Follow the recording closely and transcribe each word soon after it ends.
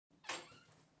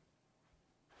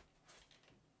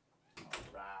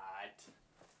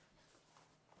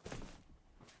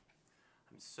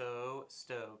so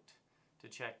stoked to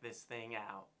check this thing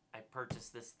out. I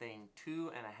purchased this thing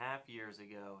 2.5 years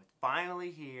ago. It's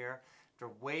finally here after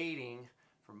waiting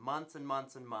for months and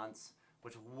months and months,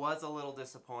 which was a little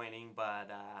disappointing,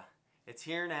 but it's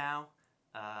here now.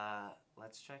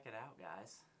 Let's check it out,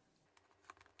 guys.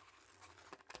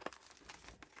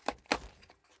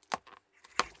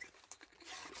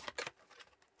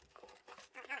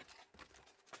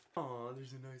 Oh,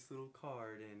 there's a nice little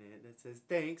card in it that says,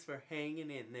 "Thanks for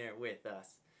hanging in there with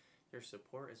us. Your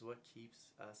support is what keeps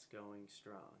us going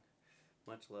strong.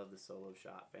 Much love, the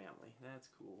SoloShot family." That's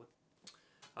cool.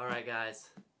 Alright guys,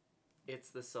 it's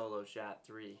the SoloShot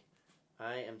 3.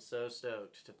 I am so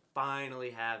stoked to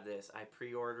finally have this. I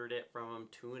pre-ordered it from them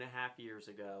 2.5 years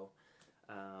ago.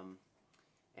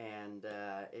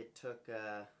 It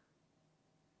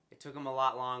took them a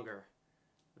lot longer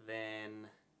than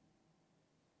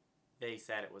they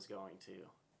said it was going to,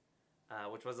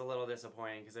 which was a little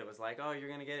disappointing because it was like, oh, you're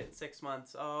going to get it in 6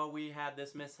 months. Oh, we had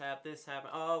this mishap, this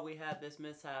happened. Oh, we had this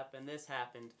mishap, and this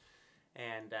happened.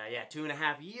 And, yeah,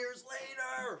 2.5 years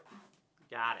later,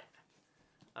 got it.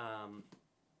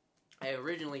 I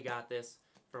originally got this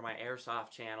for my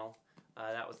airsoft channel.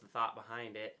 That was the thought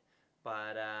behind it.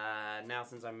 But now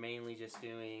since I'm mainly just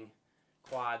doing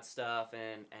quad stuff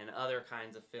and other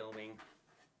kinds of filming,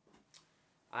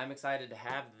 I'm excited to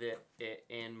have it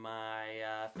in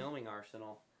my filming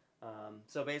arsenal.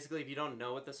 So basically, if you don't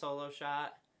know what the SoloShot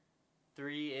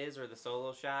 3 is, or the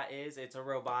SoloShot is, it's a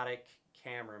robotic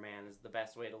cameraman is the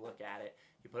best way to look at it.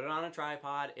 You put it on a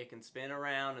tripod, it can spin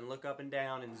around and look up and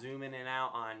down and zoom in and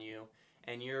out on you,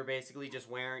 and you're basically just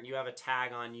you have a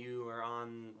tag on you or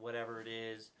on whatever it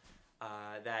is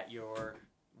that you're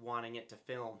wanting it to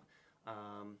film.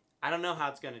 I don't know how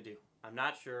it's going to do. I'm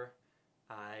not sure.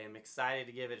 I am excited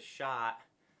to give it a shot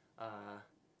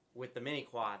with the mini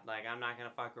quad. Like, I'm not going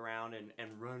to fuck around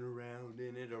and run around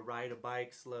in it or ride a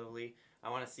bike slowly. I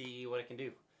want to see what it can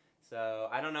do. So,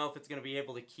 I don't know if it's going to be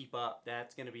able to keep up.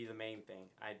 That's going to be the main thing.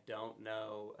 I don't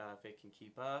know if it can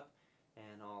keep up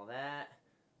and all that.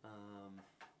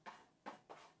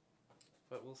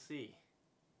 But we'll see.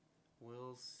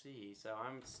 We'll see. So,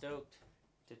 I'm stoked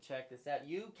to check this out.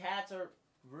 You cats are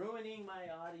ruining my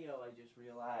audio, I just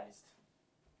realized.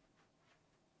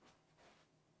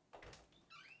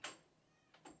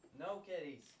 No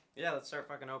kitties. Yeah, let's start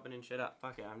fucking opening shit up.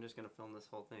 Fuck it, I'm just gonna film this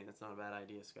whole thing. That's not a bad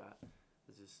idea, Scott.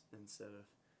 It's just, instead of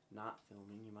not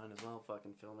filming, you might as well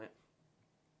fucking film it.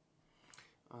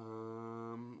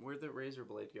 Where'd the razor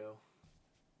blade go?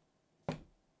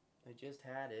 I just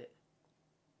had it.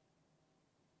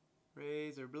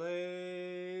 Razor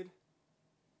blade.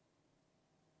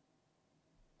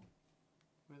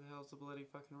 Where the hell's the bloody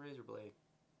fucking razor blade?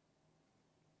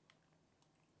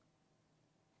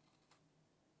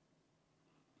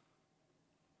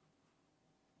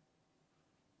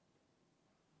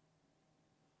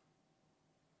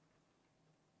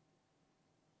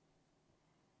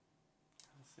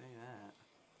 Say that.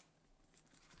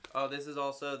 Oh, this is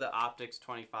also the Optics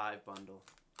 25 bundle.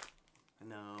 I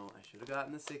know, I should have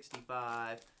gotten the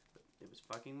 65, but it was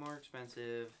fucking more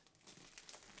expensive,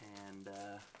 and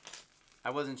I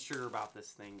wasn't sure about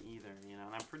this thing either, you know,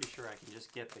 and I'm pretty sure I can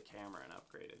just get the camera and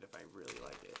upgrade it if I really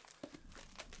like it.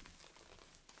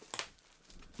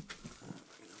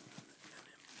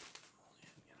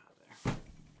 Get out of there.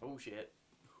 Oh shit.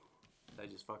 Did I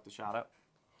just fuck the shot up?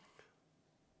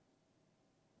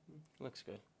 Looks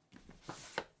good.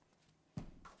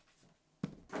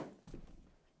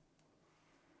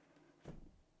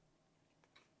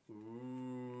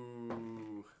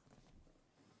 Ooh.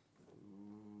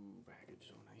 Ooh, packaged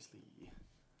so nicely.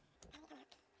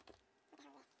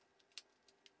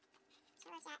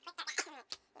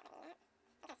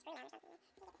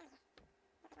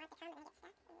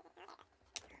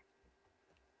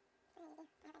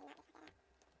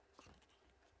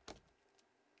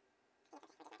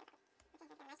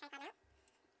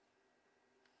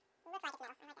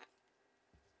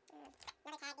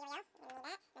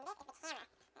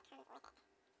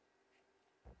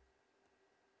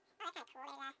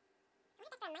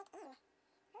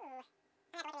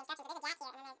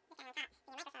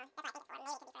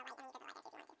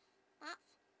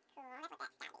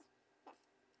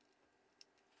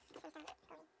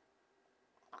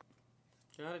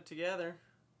 Got it together.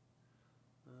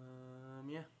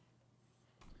 Yeah.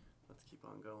 Let's keep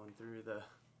on going through the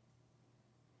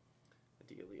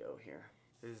dealio here.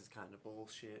 This is kind of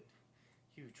bullshit.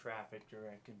 You traffic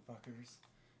directed fuckers.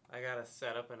 I gotta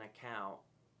set up an account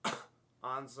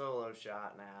on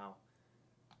SoloShot now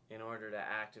in order to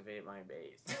activate my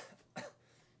base.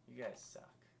 You guys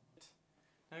suck.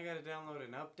 Now I gotta download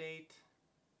an update.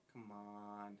 Come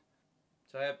on.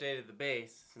 So I updated the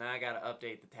bass, so now I gotta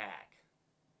update the tack.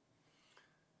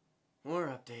 We're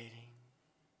updating.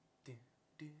 Do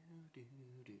do do do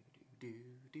do do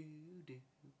do do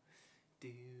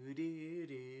do do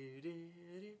do do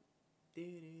do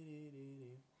do.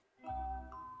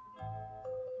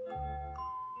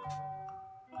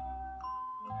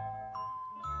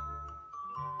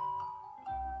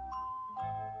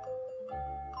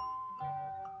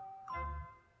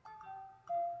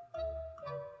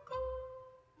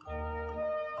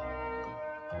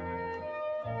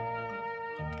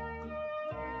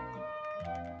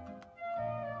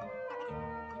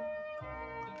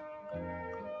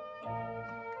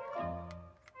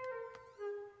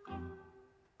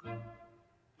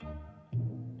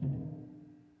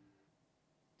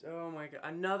 Oh my god,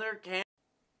 another can.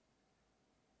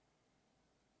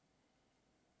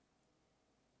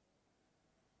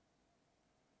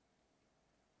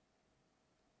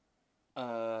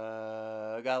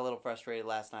 I got a little frustrated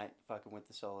last night fucking with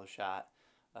the SoloShot.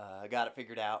 I got it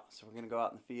figured out, so we're gonna go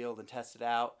out in the field and test it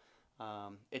out.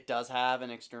 It does have an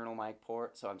external mic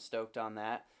port, so I'm stoked on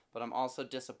that. But I'm also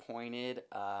disappointed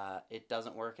it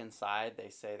doesn't work inside. They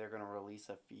say they're gonna release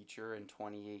a feature in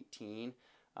 2018.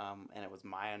 And it was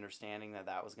my understanding that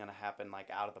that was going to happen like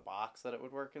out of the box, that it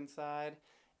would work inside.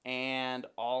 And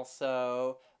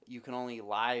also you can only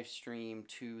live stream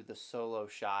to the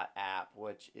SoloShot app,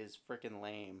 which is freaking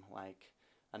lame. Like,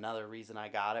 another reason I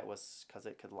got it was because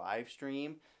it could live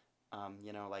stream.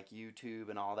 You know, like YouTube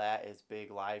and all that is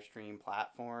big live stream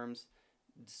platforms.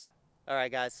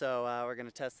 Alright guys, so we're going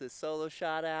to test this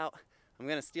SoloShot out. I'm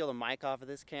going to steal the mic off of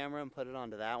this camera and put it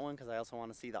onto that one because I also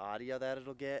want to see the audio that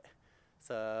it'll get.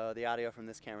 So the audio from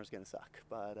this camera is going to suck,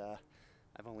 but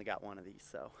I've only got one of these,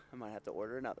 so I might have to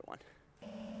order another one.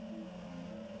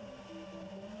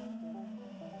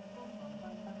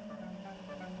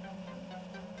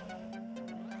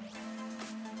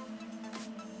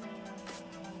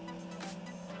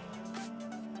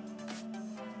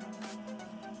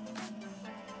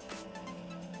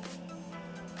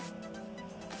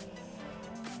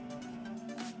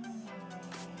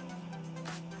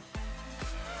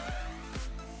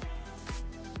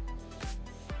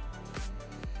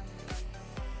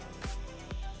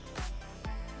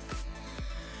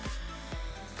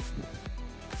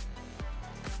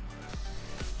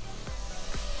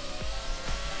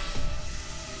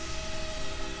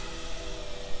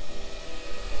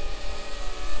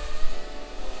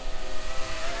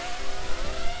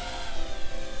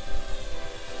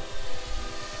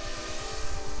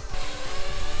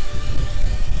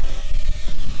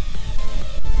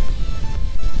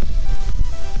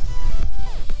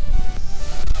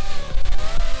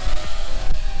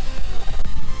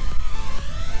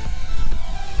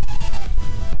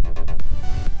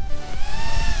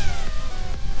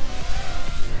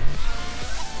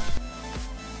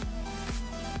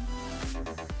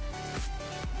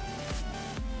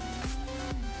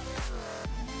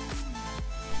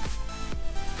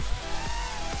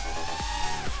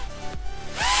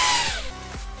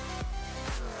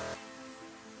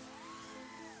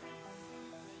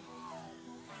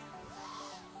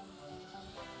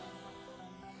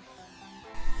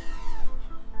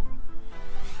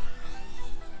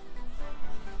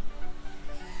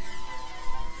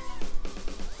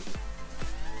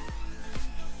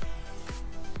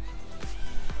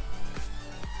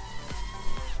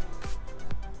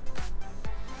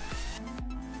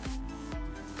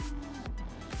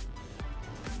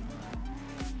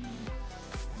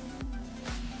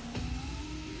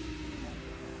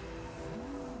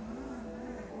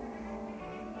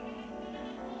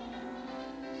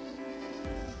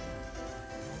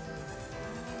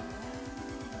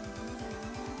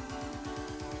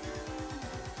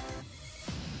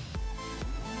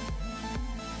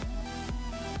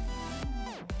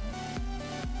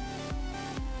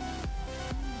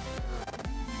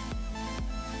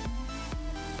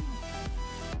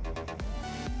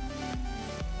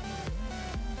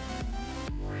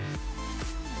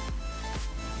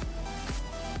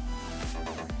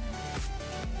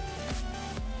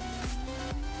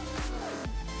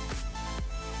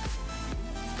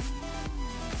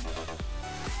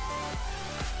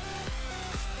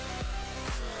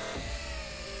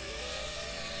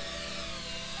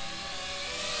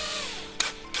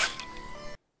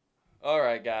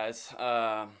 Alright guys, so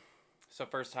that was the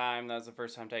first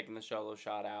time taking the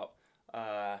SoloShot out.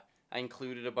 I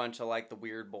included a bunch of like the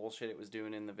weird bullshit it was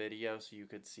doing in the video so you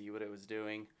could see what it was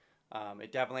doing.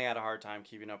 It definitely had a hard time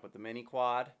keeping up with the mini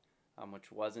quad,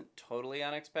 which wasn't totally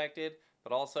unexpected,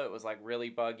 but also it was like really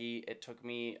buggy. It took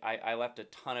me, I left a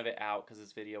ton of it out because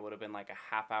this video would have been like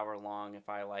a half hour long if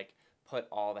I like put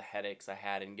all the headaches I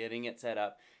had in getting it set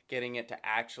up, getting it to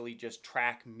actually just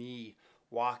track me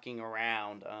walking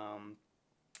around.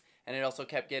 And it also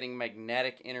kept getting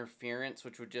magnetic interference,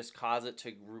 which would just cause it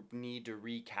to need to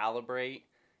recalibrate.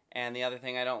 And the other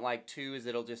thing I don't like too is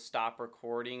it'll just stop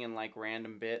recording in like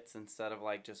random bits instead of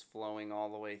like just flowing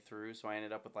all the way through. So I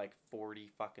ended up with like 40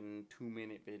 fucking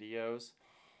 2-minute videos.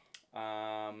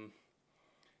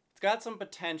 It's got some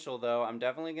potential though. I'm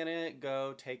definitely gonna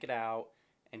go take it out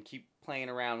and keep playing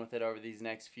around with it over these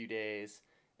next few days.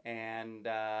 And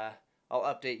I'll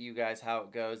update you guys how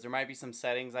it goes. There might be some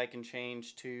settings I can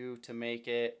change too to make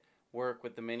it work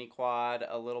with the mini quad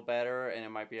a little better, and it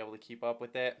might be able to keep up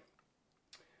with it.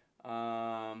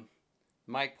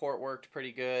 Mic port worked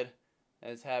pretty good. I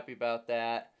was happy about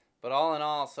that. But all in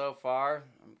all, so far,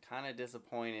 I'm kind of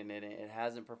disappointed in it. It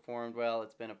hasn't performed well.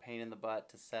 It's been a pain in the butt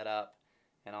to set up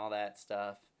and all that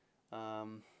stuff.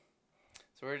 So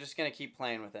we're just going to keep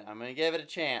playing with it. I'm going to give it a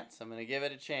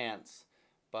chance.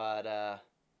 But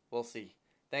we'll see.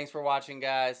 Thanks for watching,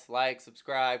 guys. Like,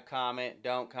 subscribe, comment,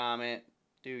 don't comment.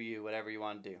 Do you, whatever you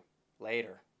want to do.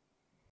 Later.